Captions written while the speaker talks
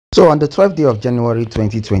So on the 12th day of January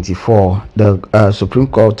 2024, the Supreme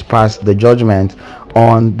Court passed the judgment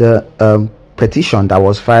on the petition that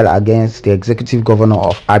was filed against the executive governor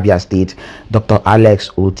of Abia State, Dr. Alex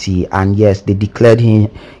Otti, and yes, they declared him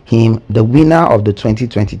the winner of the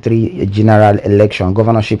 2023 general election,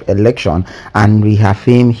 governorship election, and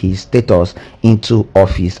reaffirmed his status into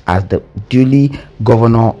office as the duly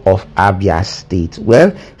governor of Abia State.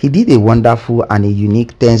 Well, he did a wonderful and a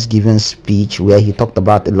unique Thanksgiving speech where he talked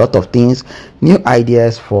about a lot of things, new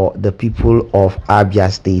ideas for the people of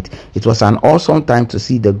Abia State. It was an awesome time to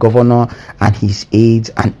see the governor and his aides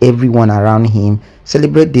and everyone around him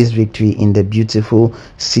celebrate this victory in the beautiful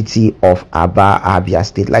city of Abia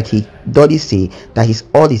State. Like he does say that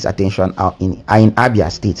all his attention are in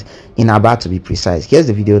Abia State, in Abia to be precise. Here's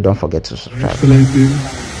the video. Don't forget to subscribe. Excellency,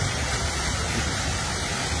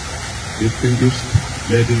 distinguished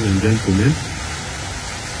ladies and gentlemen,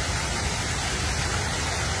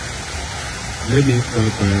 let me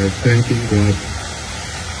start by thanking God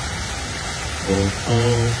for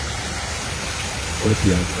all what He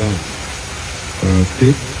has done for our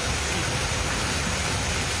state.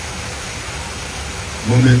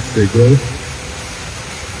 Moments ago,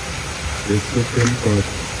 the Supreme Court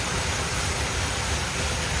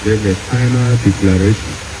gave a final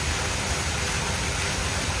declaration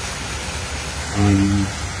on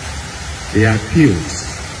the appeals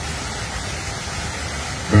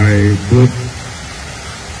by both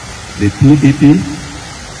the PDP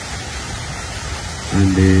and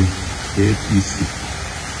the APG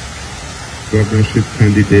governorship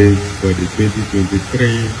candidates for the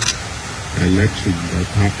 2023 election that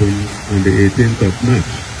happened on the 18th of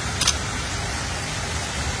March,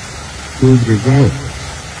 whose result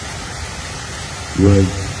was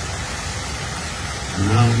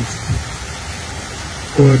announced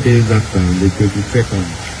 4 days after, on the 22nd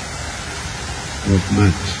of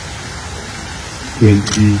March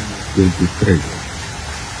 2023.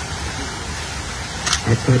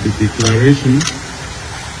 After the declaration,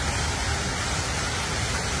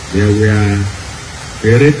 there were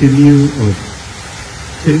a retinue of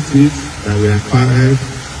cases that were filed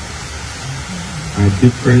at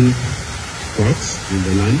different courts in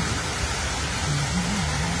the land,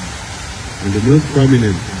 and the most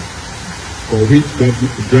prominent for which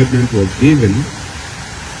judgment was given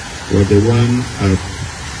was the one at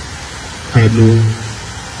Kano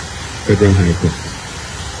Federal High Court.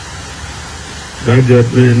 That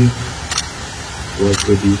judgment was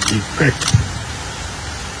to the effect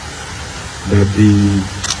that the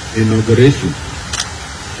inauguration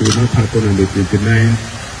should not happen on the 29th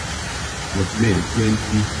of May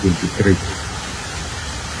 2023.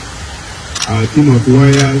 Our team of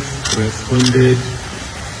lawyers responded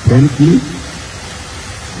promptly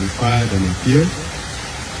and filed an appeal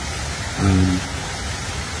and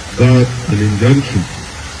got an injunction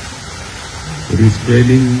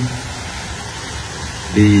restraining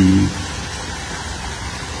the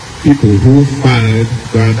people who filed,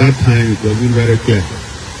 so at that time it wasn't very clear,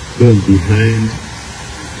 those behind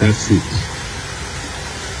that seat.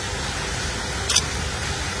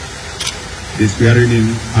 The swearing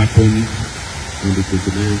in happened on the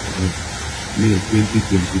 29th of May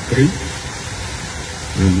 2023,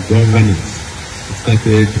 and governance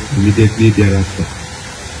started immediately thereafter.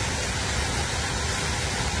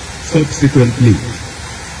 Subsequently,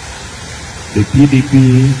 the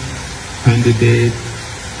PDP candidate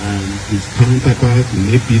and his counterpart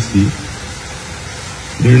in APC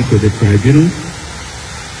went to the tribunal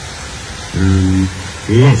and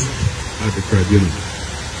lost at the tribunal.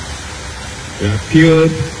 They appealed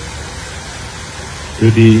to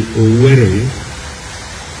the Owerri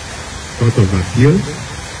Court of Appeal,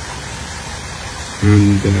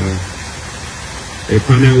 and a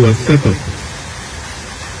panel was set up.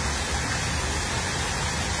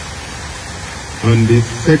 On the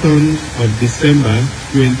 2nd of December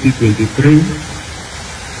 2023,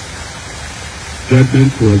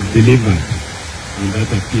 judgment was delivered on that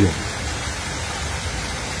appeal.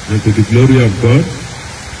 And to the glory of God,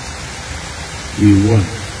 we won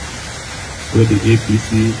with the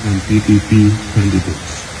APC and PDP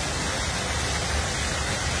candidates.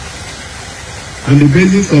 On the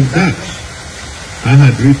basis of that, I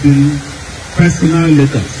had written personal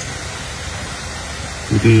letters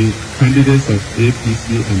to the candidates of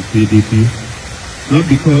APC and PDP, not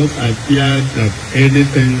because I feared that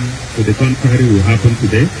anything to the contrary will happen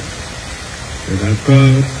today, but I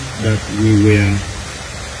thought that we were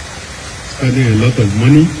spending a lot of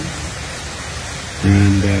money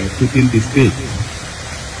and putting the state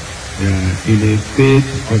in a state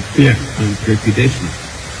of fear and trepidation.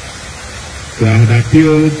 So I had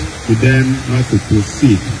appealed to them not to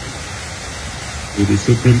proceed to the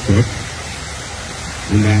Supreme Court,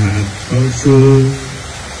 and I had also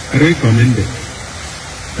recommended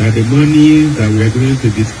that the money that we are going to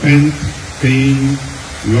be spent paying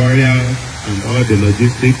lawyers and all the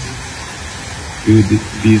logistics will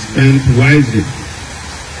be spent wisely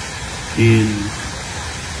in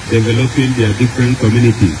developing their different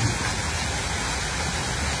communities.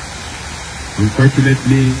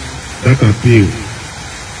 Unfortunately, that appeal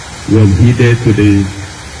was heeded to the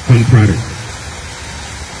contrary,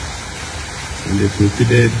 and they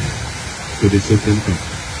proceeded to the Supreme Court.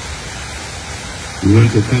 We want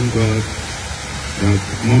to thank God that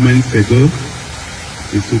moments ago,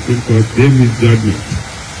 the Supreme Court gave his judgment,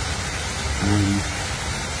 and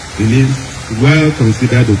in his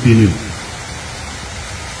well-considered opinion,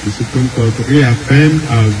 the Supreme Court reaffirmed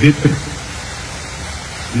our victory,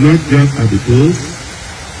 not just at the polls,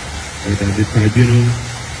 but at the tribunal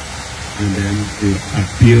and then the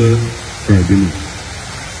appeal tribunal.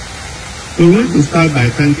 So we want to start by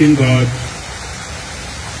thanking God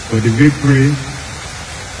for the victory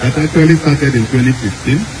that actually started in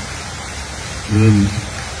 2015 and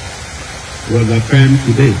was affirmed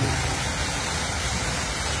today.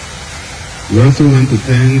 We also want to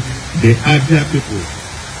thank the Abia people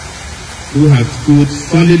who have stood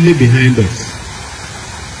solidly behind us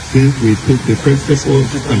since we took the principal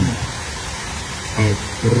stand of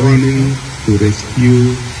running to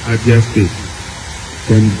rescue Abia State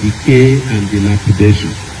from decay and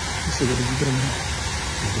dilapidation.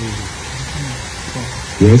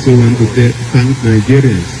 We also want to thank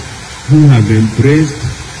Nigerians who have embraced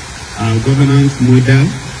our governance model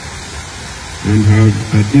and have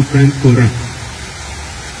at different fora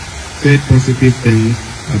said positive things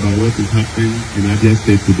about what is happening in Abia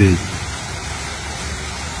State today.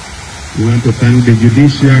 We want to thank the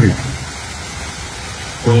judiciary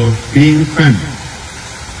for being firm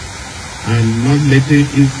and not letting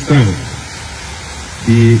itself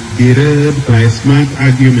be derailed by smart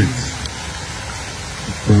arguments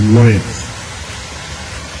from lawyers.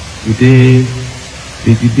 Today,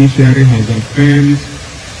 the judiciary has affirmed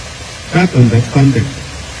that understanding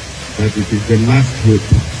that it is the last hope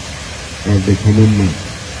of the common man.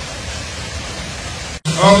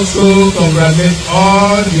 Also congratulate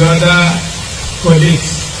all the other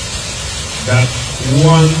colleagues that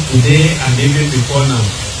won today and even before now.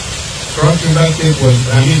 Cross River State was,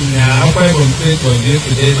 Otti-His State was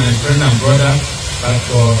yesterday, my friend and brother,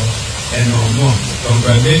 Pastor Enomo.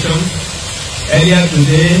 Congratulations. Earlier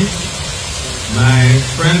today, my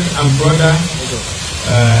friend and brother,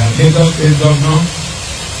 Lagos State Governor,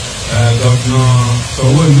 Governor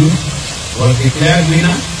Sowolu, was declared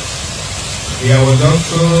winner. There was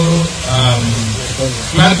also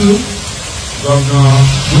Plateau, Governor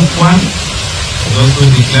Bukwan was also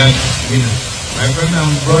declared winner. My friend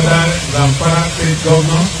and brother, Zamfara State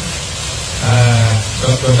Governor,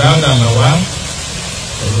 Dr. Dauda Lawal,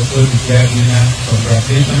 was also declared winner.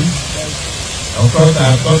 Congratulations. Of course,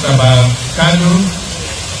 I talked about Kano.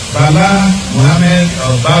 Bala Mohammed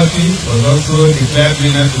of Bauchi was also declared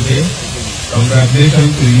winner today.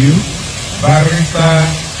 Congratulations to you. Barrister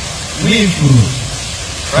Wifu,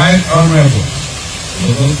 Right Honorable,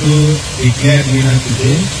 was also declared winner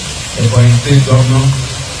today. The Ebonyi State Governor,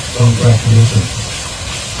 congratulations.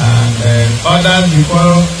 And others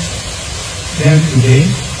before them today,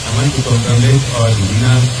 I want to congratulate all the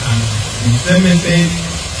winners. And the same message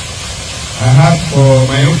I have for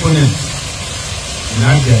my opponents in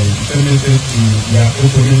Abia, the same message to their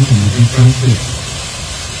opponents in the different states.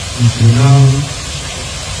 We should now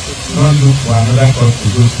not look for another court to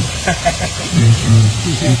go to. You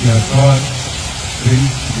should take your thoughts, bring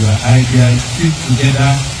your ideas, sit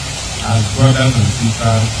together as brothers and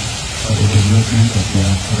sisters for the development of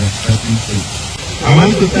their respective states. I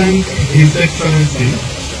want to thank His Excellency,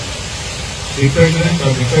 the President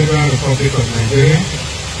of the Federal Republic of Nigeria,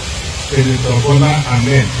 Senator Bola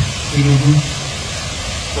Ahmed Tinubu,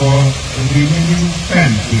 for remaining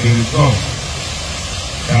firm to the resolve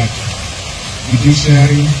that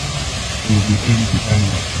judiciary will be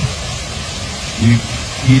independent. If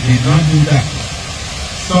he did not do that,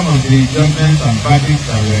 some of the judgments and verdicts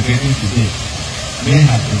that we are getting today may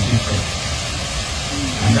have been different.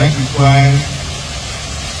 And that is why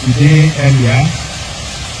today earlier,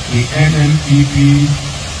 the NMPP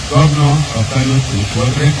governor of Kano State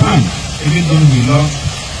was returned, even though he lost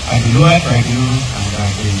at the lower tribunal and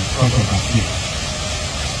at the court of appeal.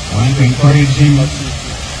 I want to encourage him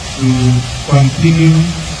to continue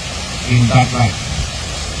in that light.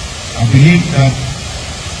 I believe that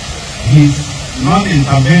his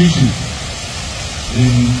non-intervention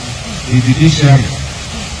in the judiciary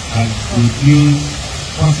has produced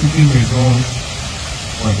positive results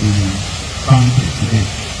for the country today.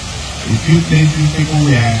 A few places people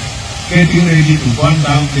were getting ready to burn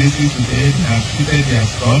down places today. They have treated their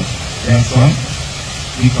son,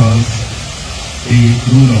 because the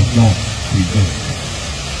rule of law prevails.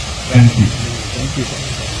 Thank you. Thank you, sir.